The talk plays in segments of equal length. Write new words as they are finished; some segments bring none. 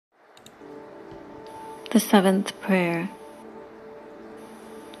The seventh prayer.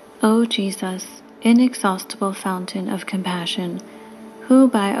 O Jesus, inexhaustible fountain of compassion, who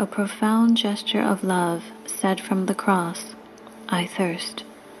by a profound gesture of love said from the cross, I thirst,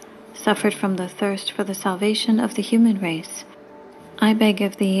 suffered from the thirst for the salvation of the human race, I beg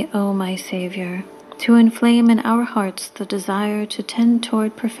of thee, O my Savior, to inflame in our hearts the desire to tend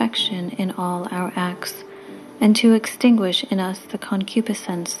toward perfection in all our acts, and to extinguish in us the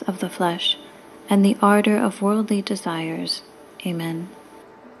concupiscence of the flesh and the ardor of worldly desires. Amen.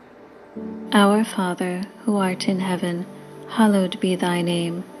 Our Father, who art in heaven, hallowed be thy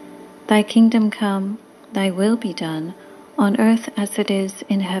name. Thy kingdom come, thy will be done, on earth as it is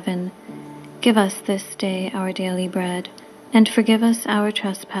in heaven. Give us this day our daily bread, and forgive us our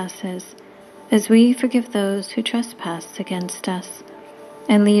trespasses, as we forgive those who trespass against us.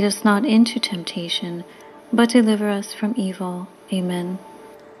 And lead us not into temptation, but deliver us from evil. Amen.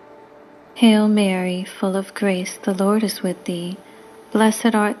 Hail Mary, full of grace, the Lord is with thee.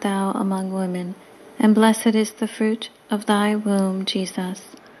 Blessed art thou among women, and blessed is the fruit of thy womb,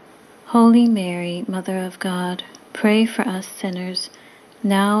 Jesus. Holy Mary, Mother of God, pray for us sinners,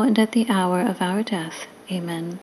 now and at the hour of our death. Amen.